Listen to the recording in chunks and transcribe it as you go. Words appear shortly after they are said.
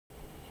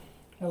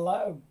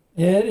Hello.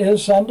 It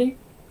is Sunday.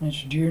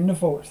 It's June the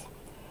 4th.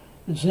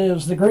 This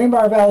is the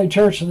Greenbrier Valley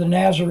Church of the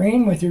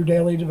Nazarene with your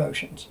daily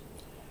devotions.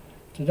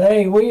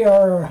 Today we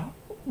are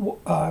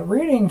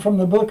reading from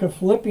the book of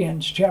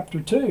Philippians chapter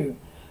 2,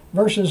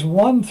 verses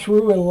 1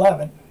 through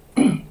 11.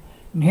 And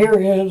here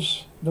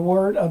is the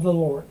word of the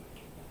Lord.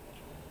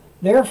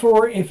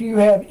 Therefore, if you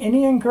have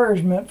any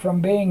encouragement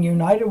from being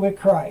united with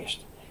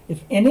Christ,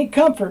 if any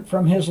comfort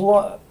from his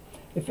love,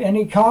 if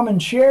any common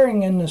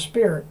sharing in the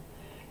Spirit,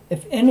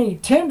 if any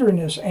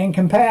tenderness and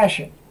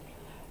compassion,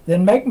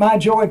 then make my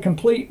joy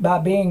complete by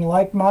being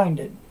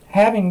like-minded,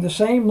 having the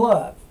same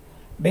love,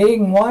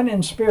 being one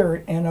in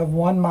spirit and of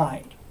one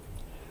mind.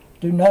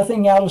 Do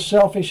nothing out of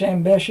selfish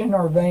ambition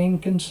or vain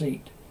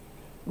conceit.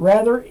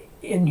 Rather,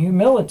 in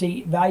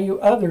humility, value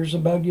others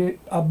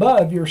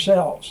above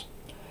yourselves,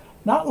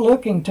 not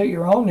looking to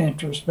your own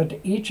interest, but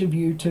to each of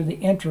you to the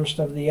interest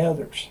of the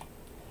others.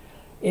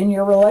 In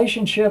your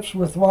relationships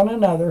with one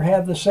another,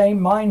 have the same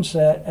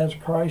mindset as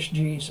Christ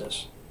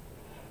Jesus,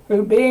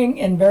 who being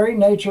in very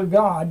nature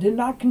God, did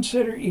not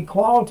consider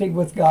equality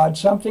with God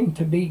something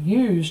to be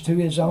used to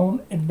his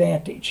own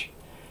advantage.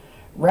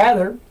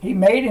 Rather, he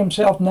made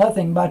himself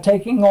nothing by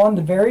taking on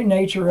the very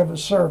nature of a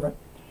servant,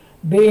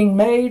 being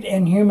made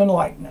in human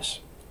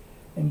likeness.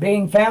 And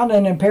being found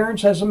in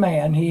appearance as a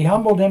man, he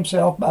humbled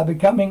himself by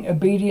becoming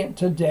obedient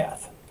to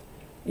death,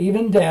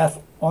 even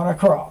death on a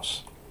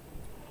cross.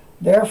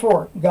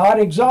 Therefore, God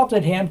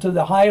exalted him to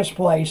the highest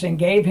place and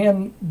gave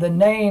him the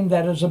name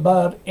that is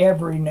above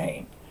every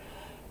name,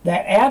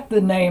 that at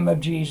the name of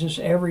Jesus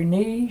every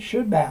knee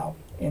should bow,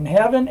 in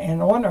heaven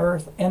and on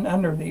earth and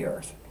under the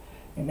earth,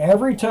 and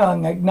every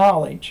tongue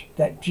acknowledge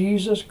that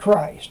Jesus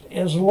Christ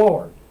is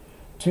Lord,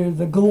 to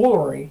the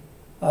glory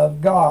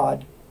of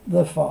God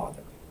the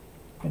Father.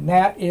 And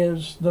that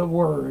is the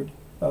word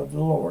of the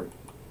Lord.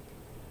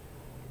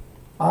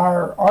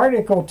 Our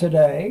article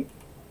today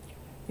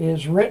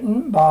is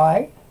written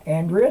by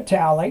Andrea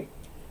Talley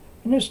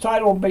and is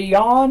titled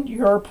Beyond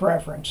Your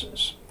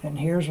Preferences. And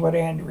here's what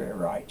Andrea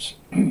writes.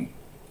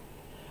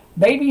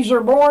 Babies are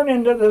born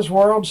into this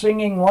world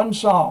singing one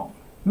song,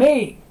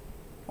 me,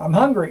 I'm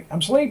hungry,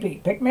 I'm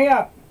sleepy, pick me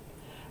up.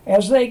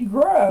 As they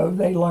grow,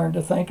 they learn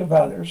to think of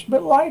others,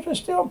 but life is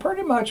still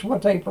pretty much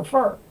what they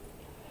prefer.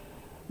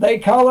 They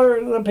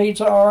color the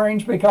pizza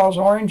orange because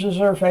orange is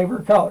their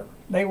favorite color.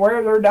 They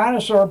wear their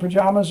dinosaur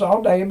pajamas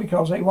all day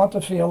because they want to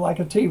feel like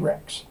a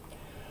T-Rex.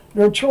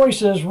 Their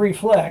choices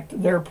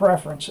reflect their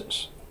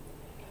preferences.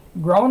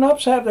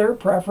 Grown-ups have their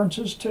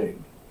preferences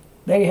too.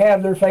 They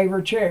have their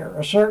favorite chair,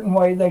 a certain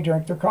way they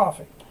drink their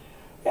coffee,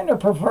 and their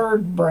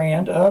preferred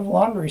brand of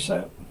laundry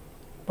soap.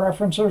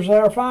 Preferences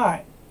are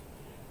fine.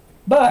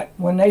 But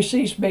when they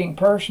cease being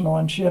personal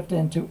and shift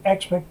into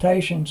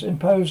expectations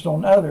imposed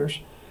on others,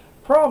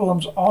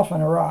 problems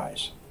often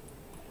arise.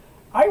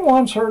 I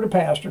once heard a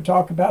pastor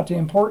talk about the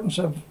importance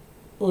of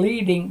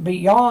leading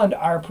beyond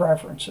our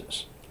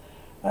preferences.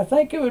 I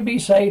think it would be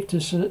safe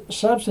to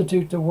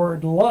substitute the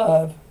word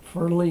love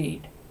for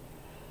lead.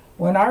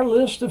 When our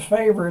list of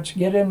favorites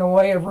get in the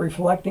way of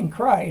reflecting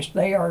Christ,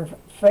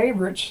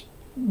 favorites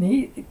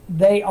need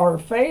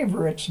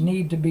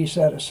to be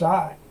set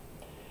aside.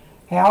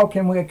 How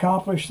can we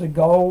accomplish the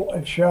goal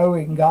of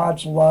showing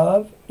God's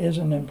love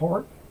isn't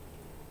important?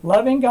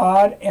 Loving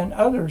God and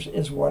others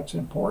is what's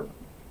important.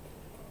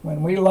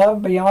 When we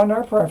love beyond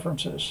our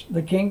preferences,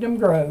 the kingdom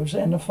grows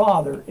and the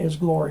Father is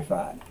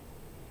glorified.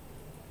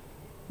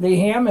 The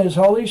hymn is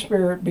Holy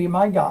Spirit Be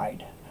My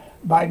Guide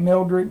by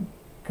Mildred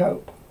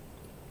Cope.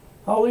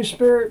 Holy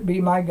Spirit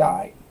be my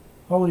guide.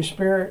 Holy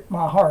Spirit,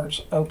 my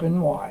heart's open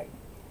wide.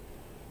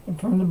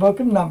 And from the book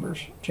of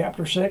Numbers,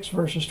 chapter 6,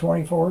 verses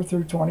 24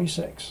 through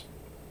 26.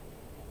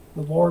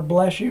 The Lord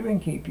bless you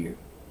and keep you.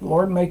 The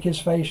Lord make his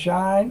face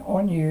shine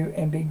on you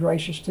and be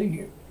gracious to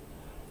you.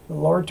 The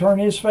Lord turn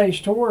his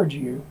face towards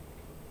you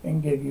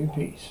and give you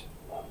peace.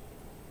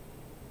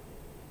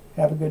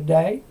 Have a good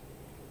day.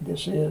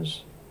 This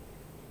is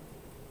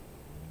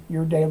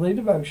your daily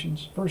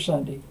devotions for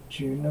Sunday,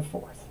 June the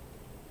 4th.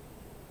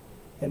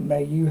 And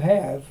may you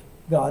have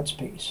God's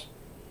peace.